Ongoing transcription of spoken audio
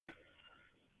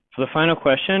For the final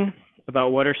question about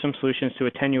what are some solutions to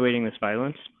attenuating this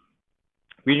violence,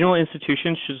 regional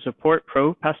institutions should support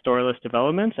pro-pastoralist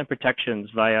developments and protections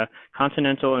via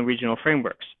continental and regional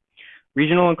frameworks.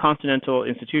 Regional and continental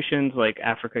institutions like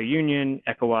Africa Union,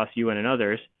 ECOWAS, UN, and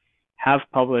others have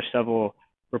published several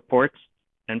reports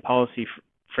and policy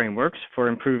frameworks for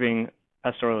improving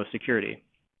pastoralist security.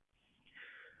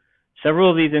 Several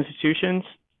of these institutions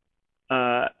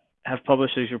have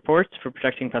published these reports for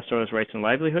protecting pastoralist rights and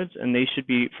livelihoods, and they should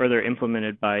be further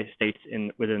implemented by states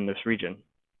within this region.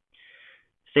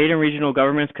 State and regional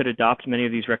governments could adopt many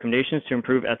of these recommendations to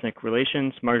improve ethnic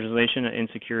relations, marginalization, and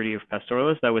insecurity of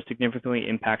pastoralists that would significantly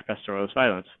impact pastoralist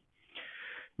violence.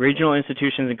 Regional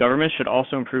institutions and governments should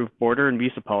also improve border and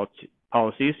visa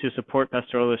policies to support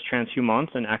pastoralist transhumance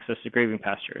and access to grazing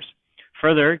pastures.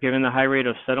 Further, given the high rate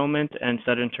of settlement and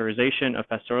sedentarization of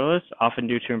pastoralists, often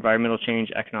due to environmental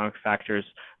change, economic factors,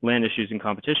 land issues, and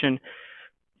competition,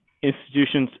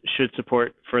 institutions should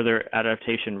support further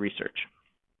adaptation research.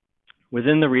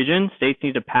 Within the region, states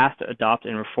need to pass, adopt,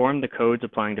 and reform the codes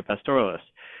applying to pastoralists.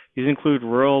 These include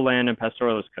rural land and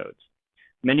pastoralist codes.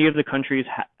 Many of the countries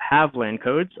have land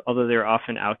codes, although they are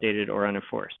often outdated or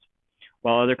unenforced,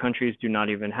 while other countries do not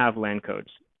even have land codes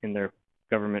in their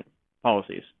government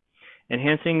policies.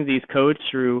 Enhancing these codes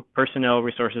through personnel,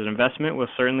 resources, and investment will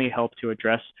certainly help to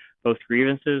address both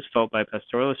grievances felt by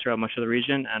pastoralists throughout much of the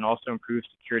region and also improve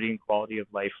security and quality of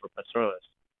life for pastoralists.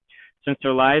 Since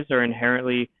their lives are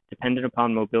inherently dependent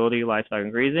upon mobility, livestock,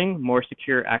 and grazing, more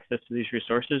secure access to these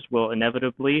resources will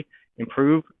inevitably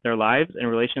improve their lives and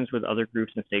relations with other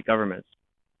groups and state governments.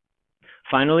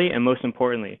 Finally, and most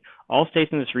importantly, all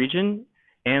states in this region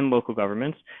and local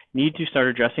governments need to start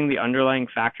addressing the underlying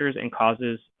factors and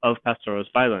causes of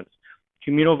pastoralist violence.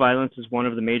 Communal violence is one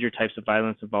of the major types of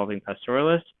violence involving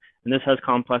pastoralists, and this has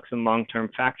complex and long-term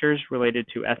factors related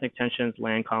to ethnic tensions,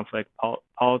 land conflict,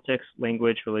 politics,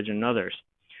 language, religion, and others.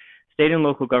 State and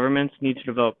local governments need to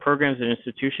develop programs and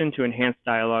institutions to enhance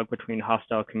dialogue between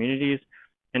hostile communities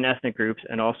and ethnic groups,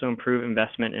 and also improve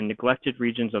investment in neglected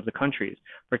regions of the countries,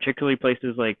 particularly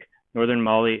places like northern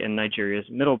Mali and Nigeria's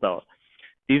Middle Belt.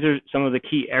 These are some of the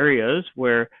key areas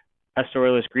where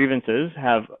pastoralist grievances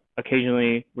have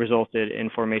occasionally resulted in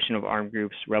formation of armed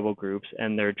groups, rebel groups,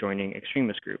 and their joining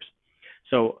extremist groups.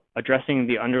 So addressing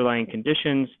the underlying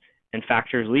conditions and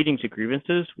factors leading to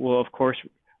grievances will, of course,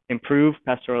 improve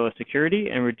pastoralist security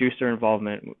and reduce their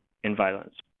involvement in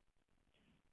violence.